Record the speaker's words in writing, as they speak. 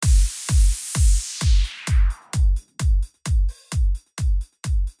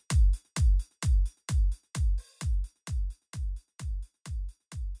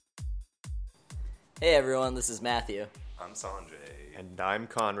Hey everyone, this is Matthew. I'm Sanjay. And I'm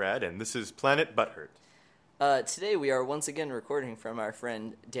Conrad, and this is Planet Butthurt. Today we are once again recording from our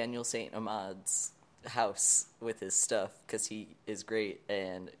friend Daniel St. Ahmad's house with his stuff, because he is great,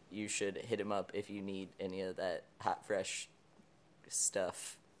 and you should hit him up if you need any of that hot, fresh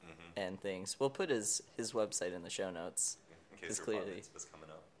stuff and things. We'll put his website in the show notes. In case your clearly, was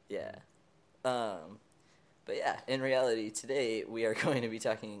coming up. yeah. But yeah, in reality, today we are going to be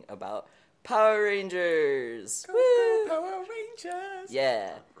talking about Power Rangers! Woo! Power Rangers!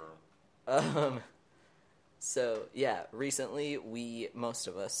 Yeah. So, yeah, recently most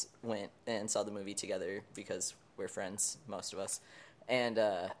of us, went and saw the movie together because we're friends, most of us. And,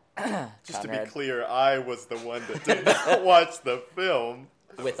 Just Conrad, to be clear, I was the one that did not watch the film.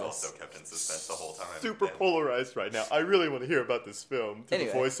 with I us. was also kept in suspense the whole time. Super And polarized right now. I really want to hear about this film through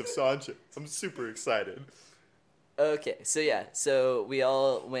Anyway. the voice of Sanjay. I'm super excited. Okay, so we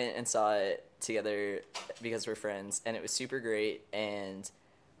all went and saw it together because we're friends, and it was super great. And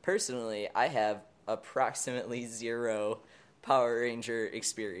personally, I have approximately 0 Power Ranger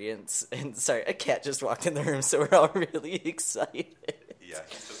experience. And sorry, a cat just walked in the room, so we're all really excited. Yeah,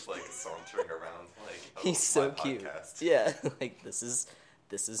 he's just like sauntering around like, oh, He's so my cute. podcast. Yeah, like this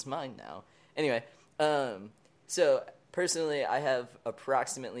is mine now. Anyway, so personally, I have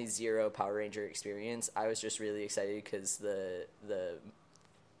approximately 0 Power Ranger experience. I was just really excited because the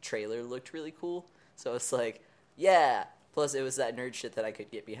trailer looked really cool. So it's like, yeah. Plus, it was that nerd shit that I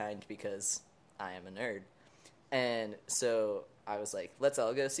could get behind because I am a nerd. And so I was like, let's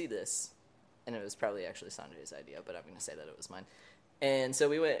all go see this. And it was probably actually Sanjay's idea, but I'm going to say that it was mine. And so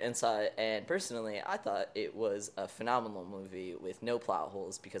we went and saw it, and personally, I thought it was a phenomenal movie with no plot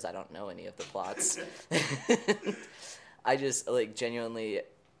holes because I don't know any of the plots. I just, like, genuinely,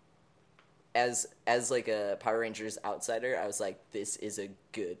 as like a Power Rangers outsider, I was like, this is a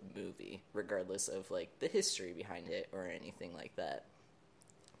good movie, regardless of, like, the history behind it or anything like that.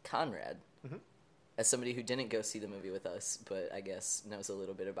 Conrad, as somebody who didn't go see the movie with us, but I guess knows a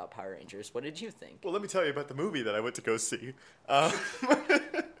little bit about Power Rangers, what did you think? Well, let me tell you about the movie that I went to go see.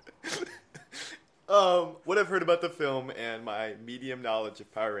 What I've heard about the film and my medium knowledge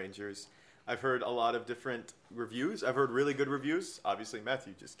of Power Rangers, I've heard a lot of different reviews. I've heard really good reviews. Obviously,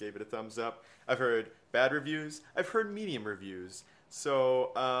 Matthew just gave it a thumbs up. I've heard bad reviews. I've heard medium reviews.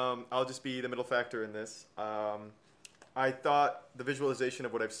 So I'll just be the middle factor in this. I thought the visualization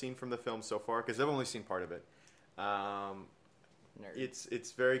of what I've seen from the film so far, because I've only seen part of it, Nerd.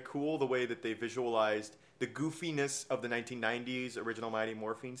 it's very cool the way that they visualized the goofiness of the 1990s original Mighty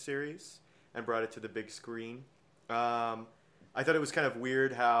Morphin series and brought it to the big screen. I thought it was kind of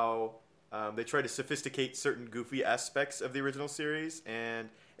weird how they tried to sophisticate certain goofy aspects of the original series, and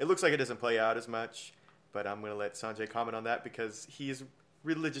it looks like it doesn't play out as much, but I'm going to let Sanjay comment on that because he is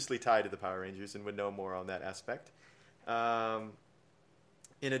religiously tied to the Power Rangers and would know more on that aspect.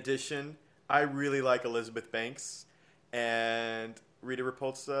 In addition, I really like Elizabeth Banks, and Rita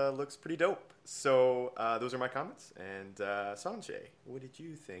Repulsa looks pretty dope. So those are my comments. And Sanjay, what did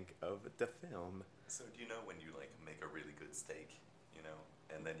you think of the film? So do you know when you like make a really good steak, you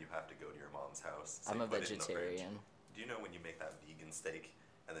know, and then you have to go to your mom's house? So I'm you a put it in the fridge? vegetarian. Do you know when you make that vegan steak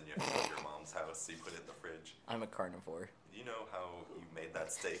and then you have to go to your mom's house, so you put it in the fridge? I'm a carnivore. Do you know how you made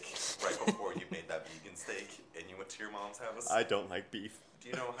that steak right before you made that vegan steak and you went to your mom's house? I don't like beef. Do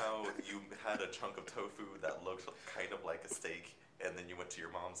you know how you had a chunk of tofu that looked kind of like a steak and then you went to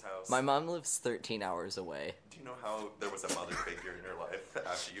your mom's house? My mom lives 13 hours away. Do you know how there was a mother figure in your life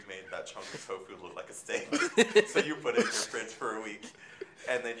after you made that chunk of tofu look like a steak? So you put it in your fridge for a week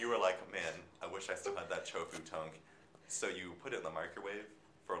and then you were like, man, I wish I still had that tofu chunk. So you put it in the microwave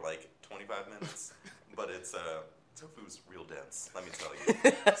for like 25 minutes, but it's tofu's real dense, let me tell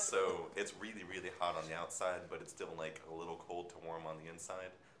you. So it's really, really hot on the outside, but it's still like a little cold to warm on the inside.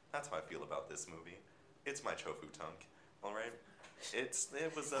 That's how I feel about this movie. It's my tofu tunk, all right? It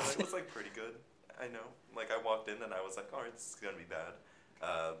was like pretty good. I know. Like I walked in and I was like, all right, this is gonna be bad,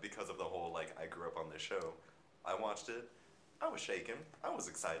 because of the whole like I grew up on this show. I watched it. I was shaken. I was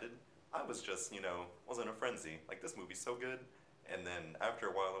excited. I was just was in a frenzy. Like this movie's so good. And then after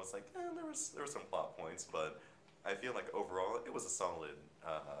a while, I was like, there were some plot points, but I feel like overall it was a solid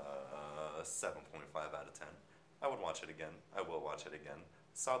 7.5 out of 10. I would watch it again. I will watch it again.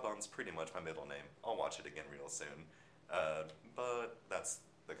 Saban's pretty much my middle name. I'll watch it again real soon. But that's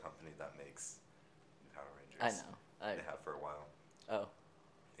the company that makes Power Rangers. I know. They have for a while. Oh,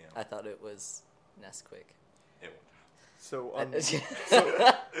 Yeah. I thought it was Nesquik. It, So on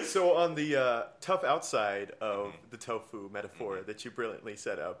the tough outside of the tofu metaphor that you brilliantly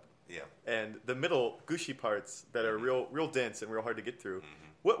set up, yeah. and the middle gushy parts that are real dense and real hard to get through,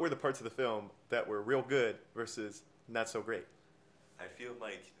 what were the parts of the film that were real good versus not so great? I feel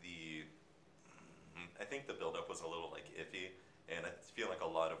like I think the build-up was a little like iffy, and I feel like a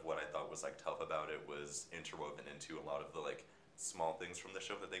lot of what I thought was like tough about it was interwoven into a lot of the like small things from the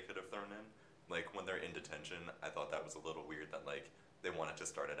show that they could have thrown in. Like when they're in detention, I thought that was a little weird that like they wanted to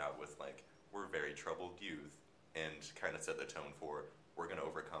start it out with like we're very troubled youth and kind of set the tone for we're gonna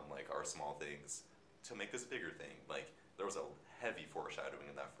overcome like our small things to make this bigger thing. Like there was a heavy foreshadowing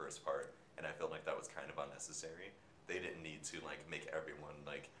in that first part, and I felt like that was kind of unnecessary. They didn't need to like make everyone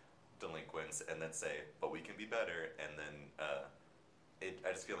like delinquents and then say, but we can be better, and then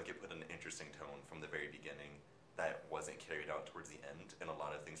I just feel like it put an interesting tone from the very beginning that wasn't carried out towards the end, and a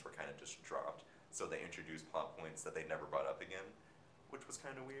lot of things were kind of just dropped. So they introduced plot points that they never brought up again, which was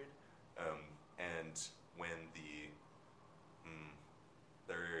kind of weird. And when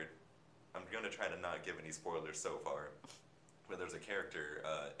I'm going to try to not give any spoilers so far, but there's a character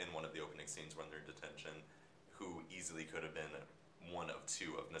in one of the opening scenes when they're in detention who easily could have been one of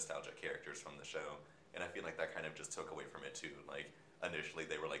two of nostalgia characters from the show, and I feel like that kind of just took away from it too. Like initially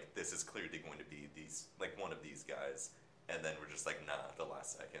they were like, this is clearly going to be these like one of these guys, and then we're just like, nah, the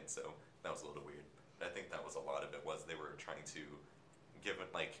last second. So that was a little weird. I think that was a lot of it, was they were trying to give it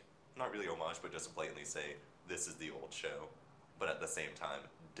like not really homage, but just blatantly say this is the old show, but at the same time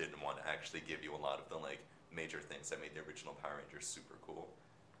didn't want to actually give you a lot of the like major things that made the original Power Rangers super cool.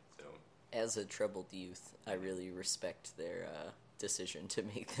 So As a troubled youth, I really respect their decision to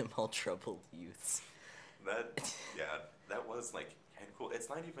make them all troubled youths. that was like kind of cool. It's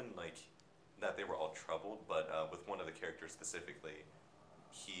not even like that they were all troubled, but with one of the characters specifically,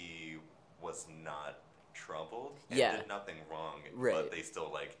 he was not troubled and did nothing wrong, right. But they still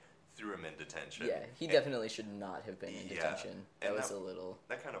like threw him in detention. Yeah, he definitely should not have been in detention. That was a little...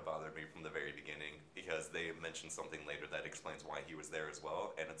 That kind of bothered me from the very beginning, because they mentioned something later that explains why he was there as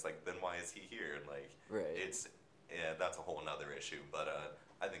well, and it's like, then why is he here? Like, right. That's a whole nother issue, but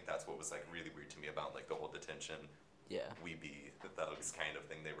I think that's what was like really weird to me about like the whole detention, we be the thugs kind of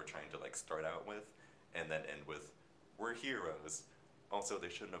thing they were trying to like start out with, and then end with, we're heroes. Also, they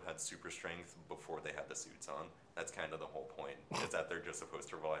shouldn't have had super strength before they had the suits on. That's kind of the whole point, is that they're just supposed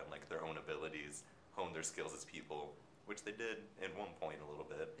to rely on like their own abilities, hone their skills as people, which they did at one point a little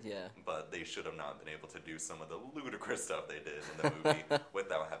bit. Yeah. But they should have not been able to do some of the ludicrous stuff they did in the movie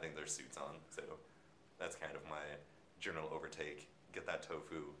without having their suits on. So that's kind of my general overtake. Get that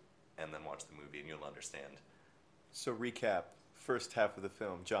tofu, and then watch the movie, and you'll understand. So recap, first half of the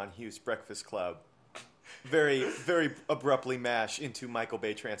film, John Hughes Breakfast Club. Very, very abruptly mash into Michael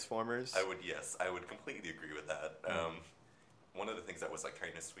Bay Transformers. I would completely agree with that. One of the things that was like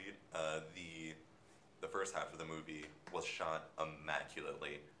kind of sweet, the first half of the movie was shot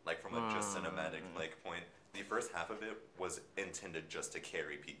immaculately, like from a just cinematic like point. The first half of it was intended just to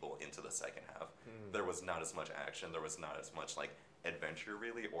carry people into the second half. There was not as much action, there was not as much like adventure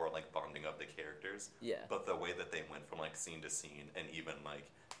really, or like bonding of the characters. Yeah. But the way that they went from like scene to scene, and even like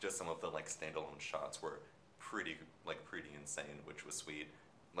just some of the like standalone shots were pretty insane, which was sweet.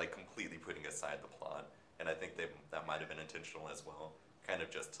 Like completely putting aside the plot, and I think that might have been intentional as well, kind of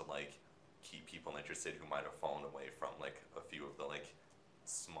just to like keep people interested who might have fallen away from like a few of the like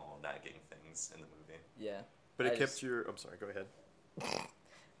small nagging things in the movie. Yeah. But it kept your... I'm sorry, go ahead.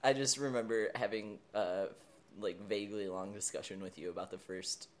 I just remember having like vaguely long discussion with you about the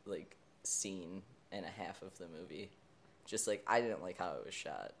first like scene and a half of the movie. Just like, I didn't like how it was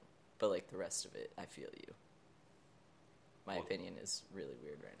shot, but like the rest of it, I feel you. My opinion is really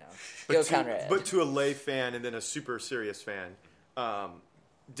weird right now. Go Conrad. But to a lay fan and then a super serious fan,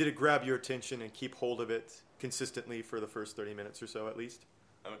 did it grab your attention and keep hold of it consistently for the first 30 minutes or so at least?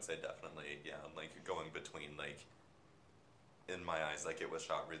 I would say definitely, yeah. Like going between like, in my eyes, like it was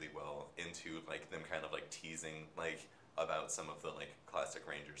shot really well, into like them kind of like teasing like about some of the like classic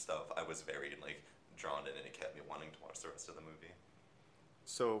Ranger stuff. I was very like drawn in, and it kept me wanting to watch the rest of the movie.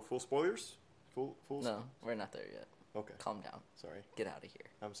 So full spoilers? Full No, we're not there yet. Okay. Calm down. Sorry. Get out of here.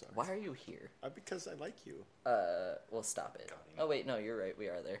 I'm sorry. Why are you here? Because I like you. Well, stop it. Oh, wait, no, you're right. We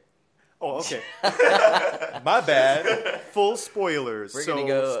are there. Oh, okay. My bad. Full spoilers. We're gonna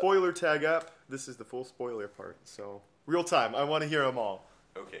go... spoiler tag up. This is the full spoiler part. So, real time. I want to hear them all.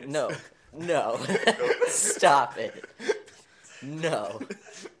 Okay. No. No. Stop it. No.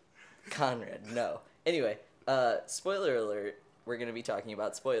 Conrad, no. Anyway, spoiler alert. We're going to be talking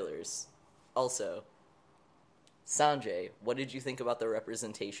about spoilers. Also, Sanjay, what did you think about the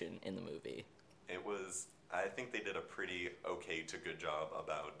representation in the movie? I think they did a pretty okay to good job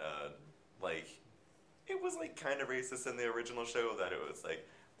about, like, it was, like, kind of racist in the original show, that it was, like,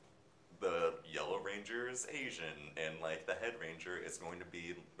 the Yellow Ranger is Asian, and like the Head Ranger is going to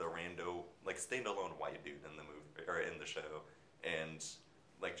be the rando, like standalone white dude in the movie or in the show, and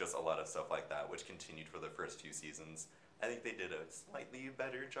like just a lot of stuff like that, which continued for the first few seasons. I think they did a slightly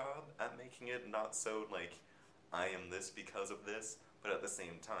better job at making it not so like I am this because of this, but at the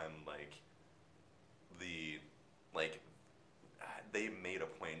same time like the like they made a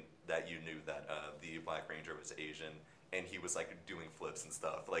point that you knew that the Black Ranger was Asian, and he was like doing flips and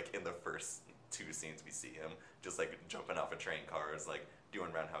stuff. Like in the first two scenes, we see him just like jumping off of train cars, like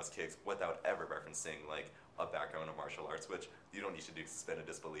doing roundhouse kicks without ever referencing like a background of martial arts, which you don't need to do suspended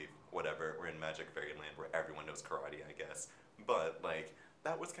disbelief. Whatever, we're in Magic Fairyland where everyone knows karate, I guess. But like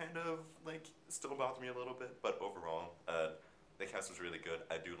that was kind of like still bothered me a little bit. But overall, the cast was really good.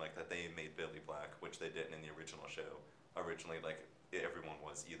 I do like that they made Billy Black, which they didn't in the original show. Originally, like everyone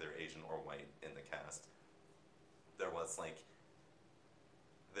was either Asian or white in the cast. There was like,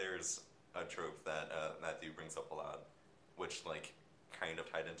 there's a trope that Matthew brings up a lot, which like kind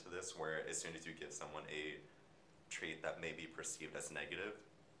of tied into this, where as soon as you give someone a trait that may be perceived as negative,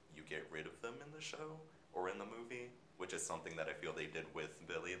 you get rid of them in the show or in the movie, which is something that I feel they did with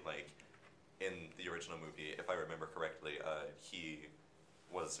Billy. Like in the original movie, if I remember correctly, he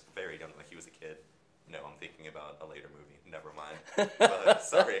was very young, like he was a kid. No, I'm thinking about a later movie. Never mind. But,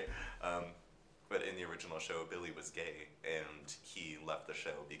 sorry. But in the original show, Billy was gay, and he left the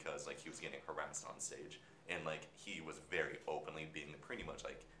show because like he was getting harassed on stage, and like he was very openly being pretty much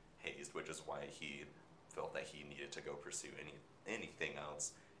like hazed, which is why he felt that he needed to go pursue anything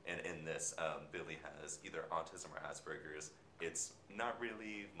else. And in this, Billy has either autism or Asperger's. It's not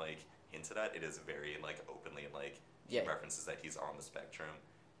really like hinted at. It is very like openly like he references that he's on the spectrum,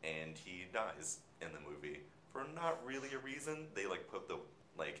 and he dies in the movie for not really a reason. They like put the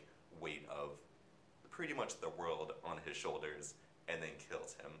like weight of pretty much the world on his shoulders and then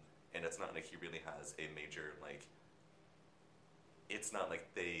killed him. And it's not like he really has a major like, it's not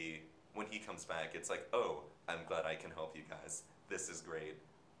like they, when he comes back, it's like, oh, I'm glad I can help you guys. This is great.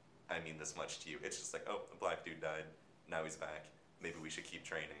 I mean this much to you. It's just like, oh, the black dude died. Now he's back. Maybe we should keep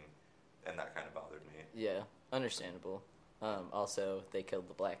training. And that kind of bothered me. Yeah, understandable. Also, they killed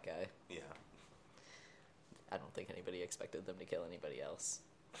the black guy. Yeah. I don't think anybody expected them to kill anybody else.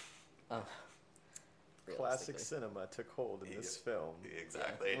 Classic cinema took hold in this film.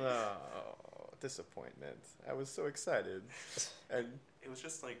 Exactly. Oh, disappointment. I was so excited. And it was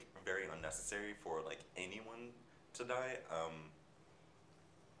just like very unnecessary for like anyone to die.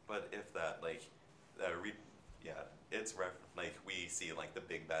 But if that like, it's like we see like the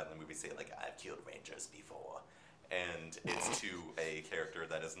big bad in the movie say like I've killed Rangers before, and it's to a character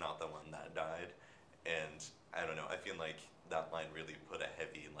that is not the one that died, and I don't know. I feel like that line really put a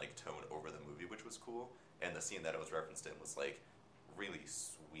heavy like tone over the movie, which was cool. And the scene that it was referenced in was like really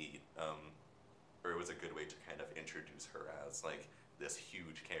sweet, or it was a good way to kind of introduce her as like this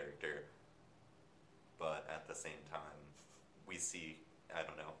huge character. But at the same time, we see, I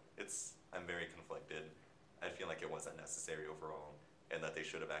don't know, I'm very conflicted. I feel like it wasn't necessary overall, and that they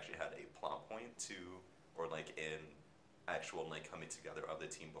should have actually had a plot point to, or like in actual like coming together of the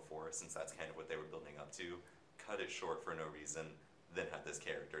team before, since that's kind of what they were building up to. Cut it short for no reason, then had this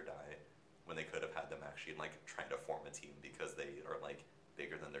character die, when they could have had them actually like trying to form a team because they are like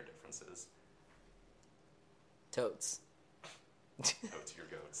bigger than their differences. Totes. Totes your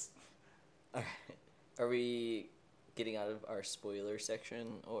goats. Alright. Are we getting out of our spoiler section,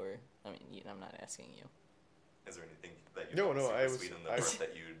 or, I mean, I'm not asking you. Is there anything that you No, I was sweet in the part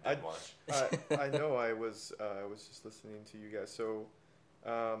that you did watch? I know I was just listening to you guys. So,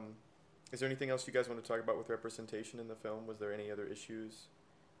 is there anything else you guys want to talk about with representation in the film? Was there any other issues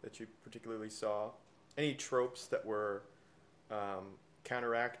that you particularly saw? Any tropes that were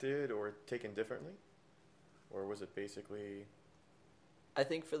counteracted or taken differently? Or was it basically... I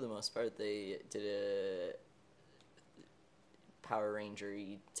think for the most part they did a Power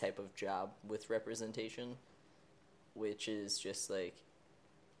Ranger-y type of job with representation, which is just like,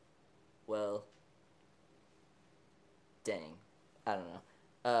 well, dang, I don't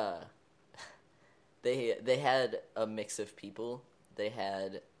know. They had a mix of people. They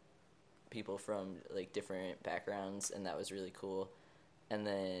had people from like different backgrounds, and that was really cool. And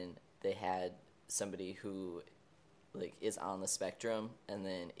then they had somebody who like is on the spectrum, and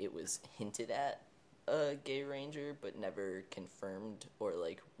then it was hinted at a gay ranger, but never confirmed or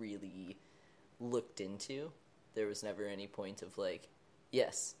like really looked into. There was never any point of like,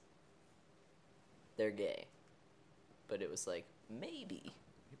 yes, they're gay, but it was like maybe.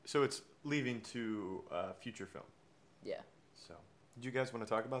 So it's leading to a future film. Yeah. So, do you guys want to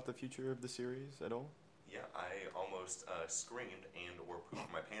talk about the future of the series at all? Yeah, I almost screamed and or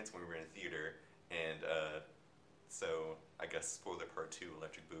pooped my pants when we were in theater, and so I guess spoiler part 2,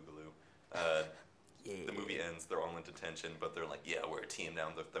 Electric Boogaloo. Yeah. The movie ends, they're all in detention, but they're like, yeah, we're a team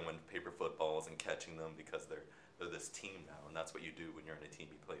now. They're throwing paper footballs and catching them because they're this team now, and that's what you do when you're in a team.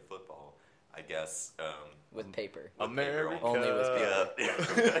 You play football, I guess. With paper. With America. paper Only with paper.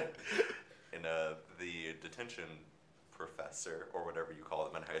 Yeah. And the detention professor, or whatever you call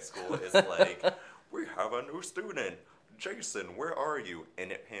them in high school, is like, we have a new student. Jason, where are you?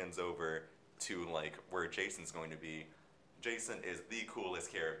 And it pans over to like where Jason's going to be. Jason is the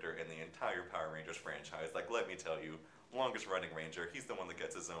coolest character in the entire Power Rangers franchise. Like, let me tell you, longest running Ranger. He's the one that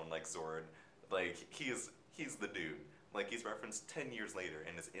gets his own like Zord. Like, he's the dude. Like, he's referenced 10 years later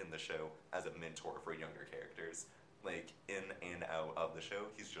and is in the show as a mentor for younger characters. Like, in and out of the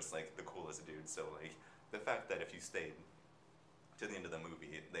show, he's just like the coolest dude. So like, the fact that if you stayed to the end of the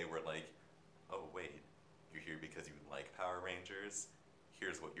movie, they were like, oh wait, you're here because you like Power Rangers?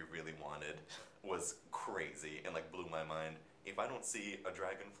 Here's what you really wanted, was crazy and like blew my mind. If I don't see a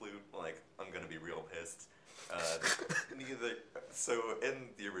dragon flute, like, I'm gonna be real pissed. So in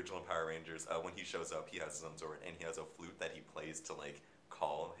the original Power Rangers, when he shows up, he has his own Zord, and he has a flute that he plays to like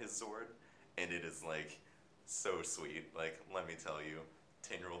call his Zord, and it is like so sweet. Like, let me tell you,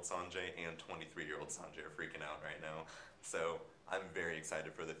 10-year-old Sanjay and 23-year-old Sanjay are freaking out right now. So I'm very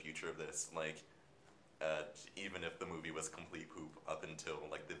excited for the future of this. Like, even if the movie was complete poop up until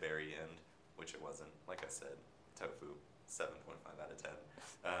like the very end, which it wasn't. Like I said, tofu, 7.5 out of 10.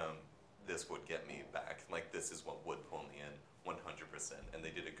 This would get me back. Like, this is what would pull me in 100%. And they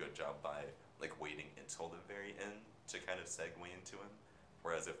did a good job by like waiting until the very end to kind of segue into him.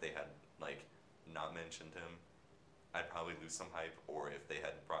 Whereas if they had like not mentioned him, I'd probably lose some hype. Or if they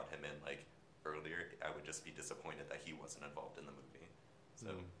had brought him in like earlier, I would just be disappointed that he wasn't involved in the movie.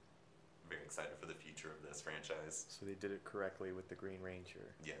 So. Very excited for the future of this franchise. So they did it correctly with the Green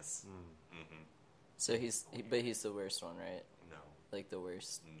Ranger. Yes. Mm-hmm. So he's the worst one, right? No. Like the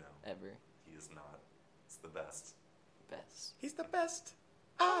worst No. ever. He is not. It's the best. Best. He's the best.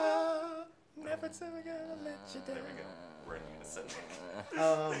 Ah, never gonna let you down. There we go. We're in unison.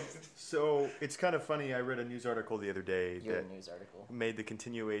 So it's kind of funny. I read a news article the other day Your that news article. made the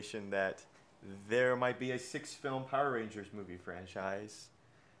continuation that there might be a 6-film Power Rangers movie franchise.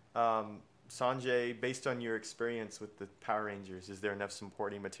 Sanjay, based on your experience with the Power Rangers, is there enough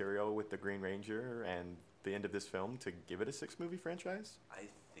supporting material with the Green Ranger and the end of this film to give it a 6-movie franchise? I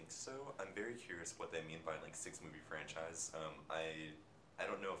think so. I'm very curious what they mean by like 6-movie franchise. I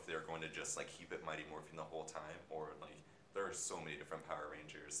don't know if they're going to just like keep it Mighty Morphin the whole time, or like there are so many different Power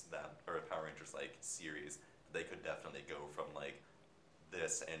Rangers or Power Rangers like series. They could definitely go from like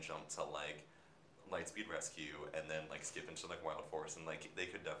this and jump to like Lightspeed Rescue, and then like skip into like Wild Force, and like they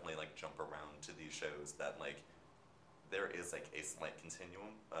could definitely like jump around to these shows that like there is like a slight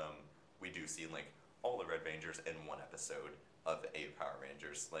continuum. We do see like all the Red Rangers in one episode of a Power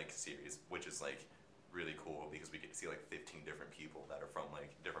Rangers like series, which is like really cool because we get to see like 15 different people that are from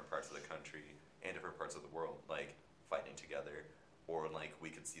like different parts of the country and different parts of the world like fighting together. Or like we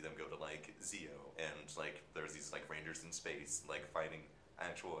could see them go to like Zeo, and like there's these like Rangers in space like fighting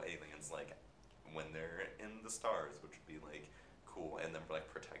actual aliens like when they're in the stars, which would be like cool, and then like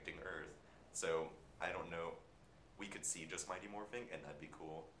protecting Earth. So I don't know, we could see just Mighty Morphing, and that'd be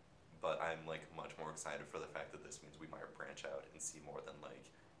cool, but I'm like much more excited for the fact that this means we might branch out and see more than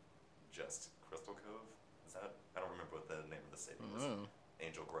like just Crystal Cove. Is that, I don't remember what the name of the city is.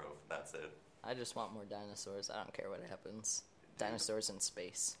 Angel Grove, that's it. I just want more dinosaurs. I don't care what happens. Dinosaurs in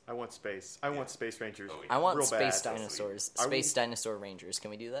space. I want space. I want Space Rangers. Oh, yeah. I want real space bad. dinosaurs. I Space dinosaur rangers.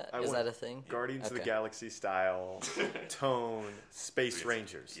 Can we do that? I Is want that a thing? Guardians of the Okay. Galaxy style tone Space Yes.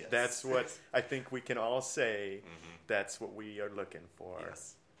 Rangers. Yes. That's what I think we can all say. That's what we are looking for.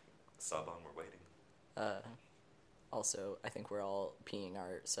 Yes. Sub on, we're waiting. Also, I think we're all peeing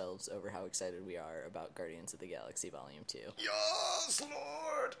ourselves over how excited we are about Guardians of the Galaxy Volume 2. Yes,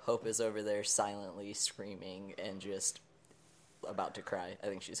 Lord. Hope is over there silently screaming and just about to cry. I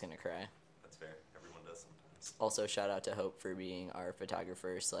think she's going to cry. That's fair. Everyone does sometimes. Also, shout out to Hope for being our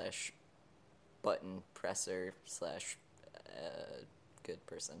photographer / button presser / good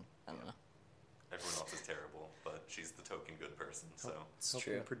person. I don't know. Everyone else is terrible, but she's the token good person, so. It's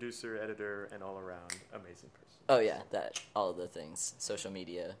Helping true. producer, editor, and all around amazing person. Oh yeah, that all of the things, social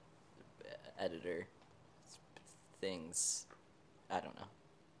media, editor, things. I don't know.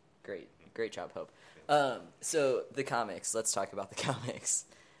 Great job, Hope. So the comics. Let's talk about the comics.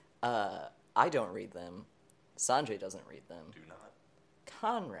 I don't read them. Sanjay doesn't read them. Do not.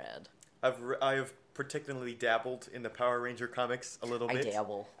 Conrad. I have particularly dabbled in the Power Ranger comics a little bit.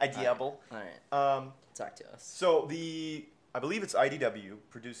 dabble. I dabble. All right. Um, Talk to us. So I believe it's IDW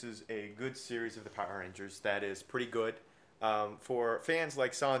produces a good series of the Power Rangers that is pretty good. For fans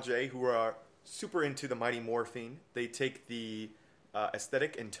like Sanjay who are super into the Mighty Morphin, they take the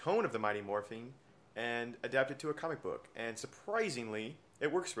aesthetic and tone of the Mighty Morphin and adapt it to a comic book. And surprisingly,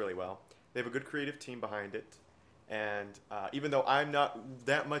 it works really well. They have a good creative team behind it. And even though I'm not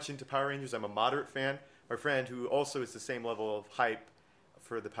that much into Power Rangers, I'm a moderate fan. My friend, who also is the same level of hype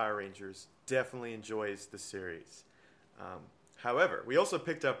for the Power Rangers, definitely enjoys the series. However, we also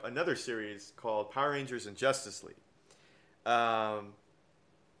picked up another series called Power Rangers and Justice League.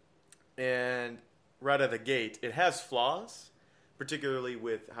 And right out of the gate, it has flaws, particularly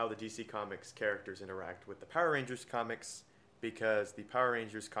with how the DC Comics characters interact with the Power Rangers comics, because the Power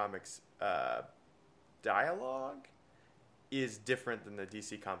Rangers comics dialogue is different than the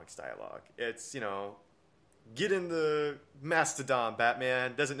DC Comics dialogue. It's, get in the Mastodon,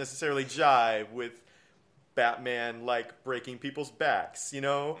 Batman, doesn't necessarily jive with Batman, like, breaking people's backs,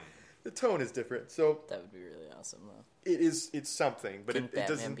 The tone is different, so... That would be really awesome, though. It's something, but Can it Batman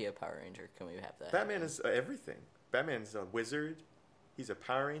doesn't... be a Power Ranger? Can we have that? Batman is everything. Batman's a wizard. He's a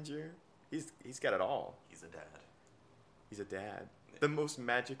Power Ranger. He's got it all. He's a dad. He's a dad. The most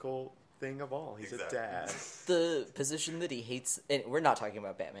magical thing of all. He's Exactly. a dad. The position that he hates... And we're not talking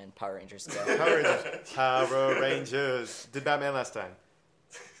about Batman. Power Rangers, go. Power Rangers. Power Rangers. Did Batman last time.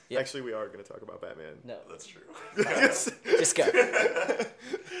 Yep. Actually, we are going to talk about Batman. No. That's true. Just go.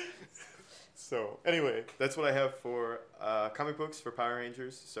 So, anyway, that's what I have for comic books for Power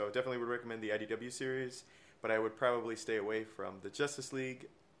Rangers. So, definitely would recommend the IDW series, but I would probably stay away from the Justice League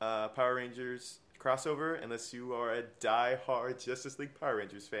Power Rangers crossover unless you are a die-hard Justice League Power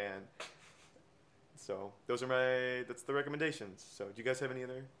Rangers fan. So, that's the recommendations. So, do you guys have any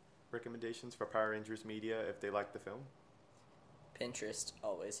other recommendations for Power Rangers media if they like the film? Pinterest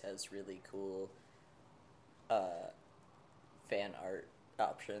always has really cool fan art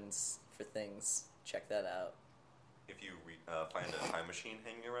options for things. Check that out. If you find a time machine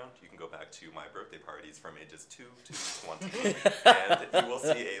hanging around, you can go back to my birthday parties from ages 2 to 20, and you will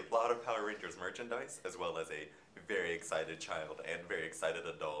see a lot of Power Rangers merchandise, as well as a very excited child and very excited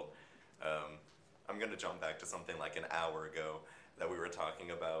adult. I'm going to jump back to something like an hour ago that we were talking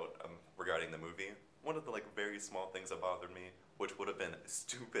about regarding the movie. One of the very small things that bothered me, which would have been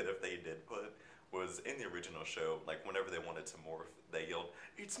stupid if they did put, was in the original show, whenever they wanted to morph, they yelled,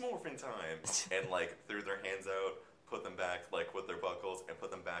 "It's morphin' time!" and, threw their hands out, put them back, with their buckles, and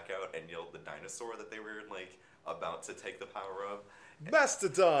put them back out, and yelled the dinosaur that they were, about to take the power of.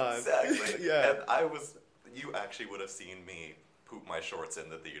 Mastodon! Exactly. Yeah. And you actually would have seen me poop my shorts in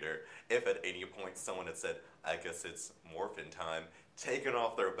the theater if at any point someone had said, "I guess it's morphin' time," taken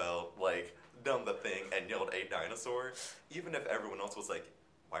off their belt, done the thing, and yelled a dinosaur, even if everyone else was like,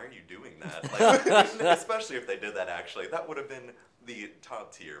 "Why are you doing that?" Especially if they did that, actually. That would have been the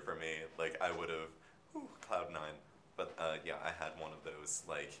top tier for me. I would have, Cloud9. But, yeah, I had one of those,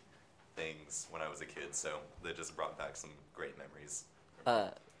 things when I was a kid, so they just brought back some great memories.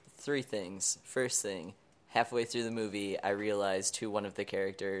 3 things. First thing, halfway through the movie, I realized who one of the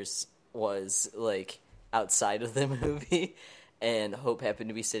characters was, outside of the movie, and Hope happened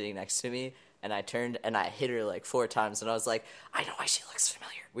to be sitting next to me. And I turned and I hit her 4 times, and I was like, "I know why she looks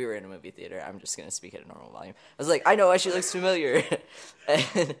familiar." We were in a movie theater. I'm just going to speak at a normal volume. I was like, "I know why she looks familiar."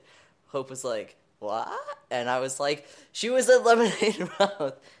 And Hope was like, "What?" And I was like, "She was in Lemonade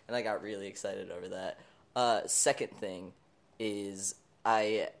Mouth." And I got really excited over that. Second thing is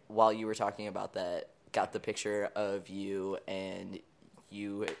while you were talking about that, got the picture of you and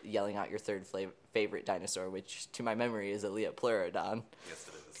you yelling out your third favorite dinosaur, which to my memory is a Pleurodon. Yes,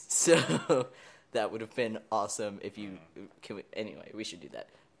 it is. So that would have been awesome if you... Anyway, we should do that.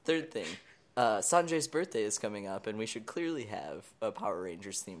 Third thing, Sanjay's birthday is coming up, and we should clearly have a Power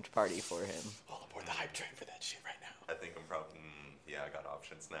Rangers-themed party for him. All aboard the hype train for that shit right now. I think I'm probably... yeah, I got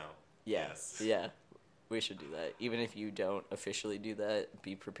options now. Yeah, Yes. yeah, we should do that. Even if you don't officially do that,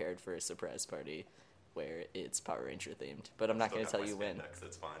 be prepared for a surprise party where it's Power Ranger-themed. But I'm not Still going to got tell my you when. spandex,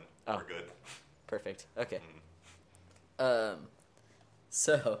 it's fine. Oh. We're good. Perfect. Okay.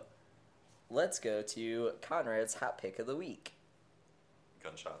 So, let's go to Conrad's Hot Pick of the Week.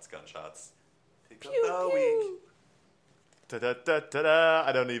 Gunshots. Pick Pew, up the week. pew. Ta-da-da-da-da.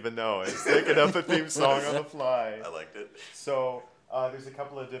 I don't even know. It's making up a theme song on the fly. I liked it. So, there's a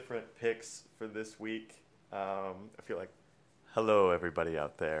couple of different picks for this week. I feel like, hello, everybody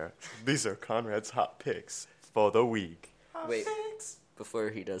out there. These are Conrad's hot picks for the week. Wait,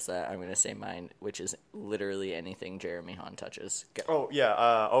 before he does that, I'm gonna say mine, which is literally anything Jeremy Hahn touches. Go. Oh yeah.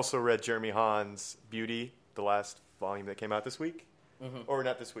 Also read Jeremy Hahn's Beauty, the last volume that came out this week, or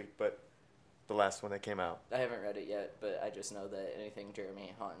not this week, but the last one that came out. I haven't read it yet, but I just know that anything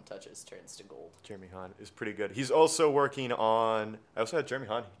Jeremy Hahn touches turns to gold. Jeremy Hahn is pretty good. He's also working on. I also had Jeremy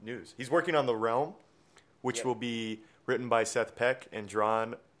Hahn news. He's working on The Realm, which will be written by Seth Peck and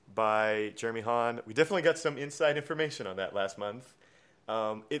drawn by Jeremy Hahn. We definitely got some inside information on that last month.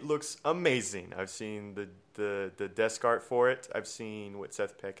 It looks amazing. I've seen the desk art for it. I've seen what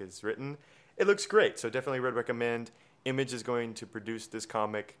Seth Peck has written. It looks great, so definitely would recommend. Image is going to produce this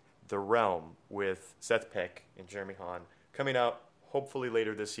comic, The Realm, with Seth Peck and Jeremy Hahn, coming out hopefully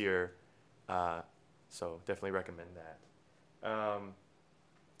later this year. So definitely recommend that.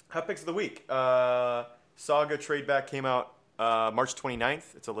 Hot picks of the week. Saga Trade Back came out March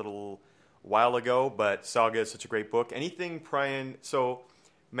 29th. It's a little while ago, but Saga is such a great book. Anything Brian, so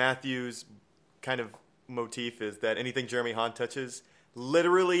Matthew's kind of motif is that anything Jeremy Hahn touches,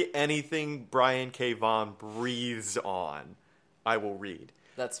 literally anything Brian K. Vaughan breathes on, I will read.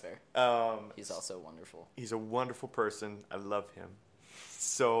 That's fair. He's also wonderful. He's a wonderful person. I love him.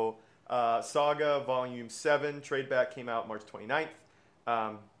 So Saga Volume 7, Trade Back, came out March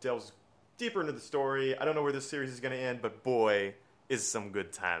 29th. Delves deeper into the story. I don't know where this series is going to end, but boy, is some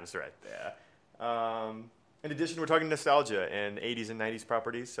good times right there. In addition, we're talking nostalgia and 80s and 90s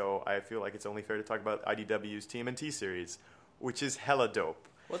properties, so I feel like it's only fair to talk about IDW's TMNT series, which is hella dope.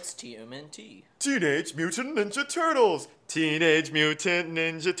 What's TMNT? Teenage Mutant Ninja Turtles! Teenage Mutant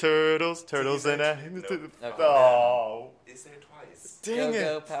Ninja Turtles! Turtles and I... Okay. Oh! Is there twice? Dang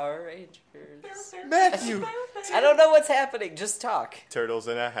Go it! Power Rangers. Matthew! I don't know what's happening. Just talk. Turtles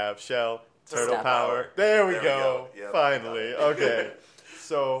and a half shell. Turtle Stop. power. There we There we go. go. Yep. Finally. Okay.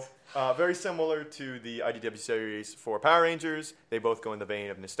 So, very similar to the IDW series for Power Rangers. They both go in the vein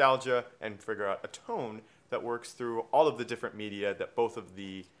of nostalgia and figure out a tone that works through all of the different media that both of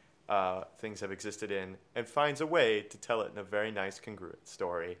the things have existed in and finds a way to tell it in a very nice, congruent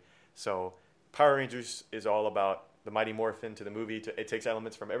story. So, Power Rangers is all about the Mighty Morphin to the movie. It takes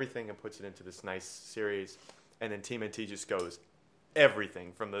elements from everything and puts it into this nice series. And then TMNT just goes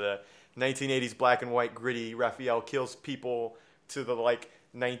everything from the 1980s black and white gritty Raphael kills people to the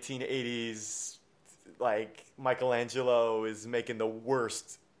 1980s Michelangelo is making the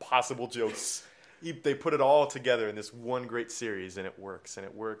worst possible jokes. They put it all together in this one great series, and it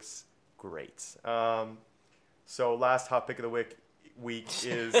works great. So last hot pick of the week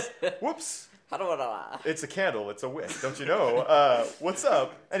is whoops. How do I? It's a candle. It's a wick. Don't you know? What's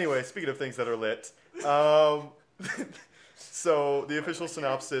up? Anyway, speaking of things that are lit. So the official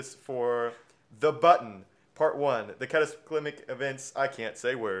synopsis for The Button, Part 1, the cataclysmic events, I can't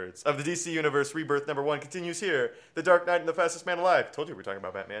say words, of the DC Universe Rebirth #1 continues here. The Dark Knight and the Fastest Man Alive. Told you we're talking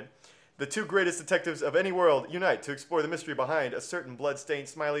about Batman. The two greatest detectives of any world unite to explore the mystery behind a certain blood-stained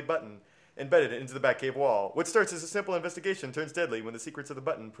smiley button embedded into the Batcave wall. What starts as a simple investigation turns deadly when the secrets of the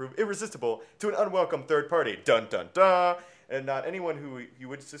button prove irresistible to an unwelcome third party. Dun dun dun! And not anyone who you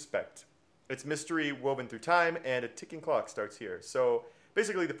would suspect. It's mystery woven through time, and a ticking clock starts here. So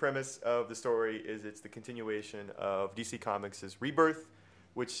basically the premise of the story is it's the continuation of DC Comics' Rebirth,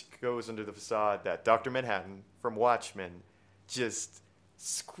 which goes under the facade that Dr. Manhattan from Watchmen just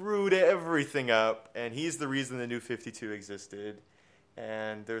screwed everything up, and he's the reason the New 52 existed.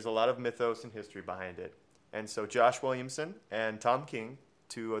 And there's a lot of mythos and history behind it. And so Josh Williamson and Tom King,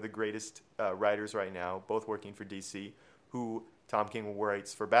 two of the greatest writers right now, both working for DC, who Tom King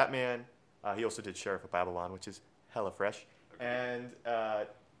writes for Batman. He also did Sheriff of Babylon, which is hella fresh. And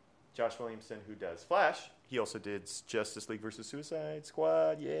Josh Williamson, who does Flash, he also did Justice League versus Suicide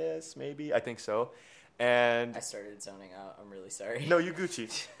Squad. Yes, maybe. I think so. And I started zoning out. I'm really sorry. no, you Gucci.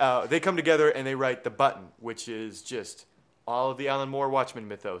 They come together and they write The Button, which is just all of the Alan Moore Watchmen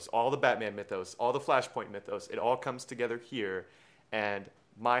mythos, all the Batman mythos, all the Flashpoint mythos. It all comes together here. And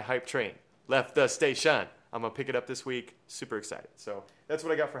my hype train left the station. I'm going to pick it up this week. Super excited. So that's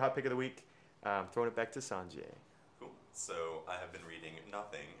what I got for Hot Pick of the Week. Throwing it back to Sanjay. Cool. So I have been reading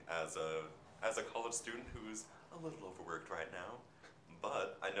nothing as a college student who's a little overworked right now.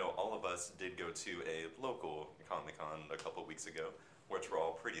 But I know all of us did go to a local Comic-Con a couple weeks ago, which we're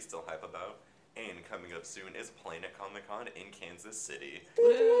all pretty still hype about. And coming up soon is Planet Comic-Con in Kansas City.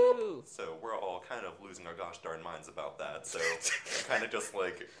 Woo! So we're all kind of losing our gosh darn minds about that. So kind of just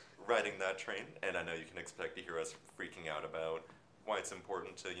riding that train. And I know you can expect to hear us freaking out about why it's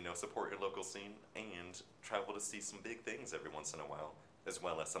important to, support your local scene and travel to see some big things every once in a while, as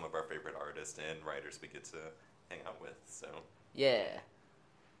well as some of our favorite artists and writers we get to hang out with. So Yeah.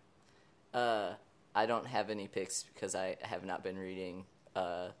 I don't have any picks because I have not been reading.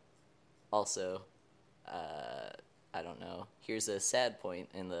 Also, I don't know. Here's a sad point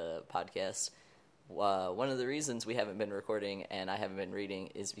in the podcast. One of the reasons we haven't been recording and I haven't been reading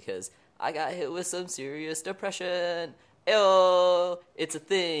is because I got hit with some serious depression. Ew, it's a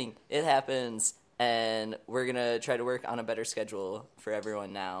thing. It happens. And we're going to try to work on a better schedule for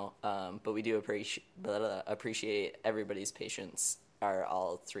everyone now. But we do appreciate everybody's patience, our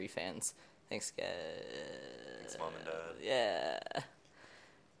all 3 fans. Thanks, guys. Thanks, Mom and Dad. Yeah.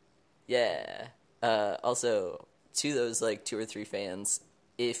 Yeah. Also, to those, 2 or 3 fans,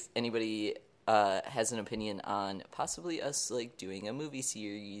 if anybody has an opinion on possibly us, doing a movie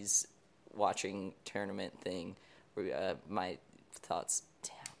series watching tournament thing, my thoughts...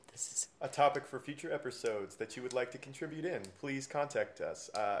 This is a topic for future episodes that you would like to contribute in, please contact us.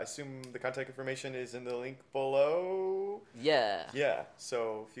 I assume the contact information is in the link below? Yeah. Yeah,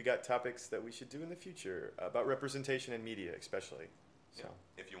 so if you got topics that we should do in the future, about representation in media especially. So.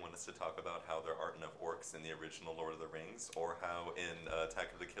 Yeah. If you want us to talk about how there aren't enough orcs in the original Lord of the Rings, or how in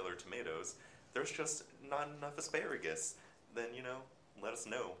Attack of the Killer Tomatoes, there's just not enough asparagus, then, let us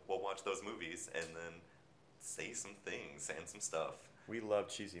know. We'll watch those movies and then say some things and some stuff. We love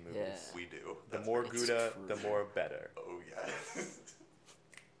cheesy movies. Yeah. We do. The more It's Gouda, true. the more better. Oh, yeah.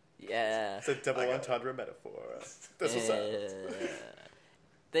 Yeah. It's a double entendre metaphor. That's what's up.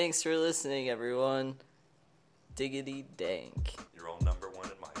 Thanks for listening, everyone. Diggity dank.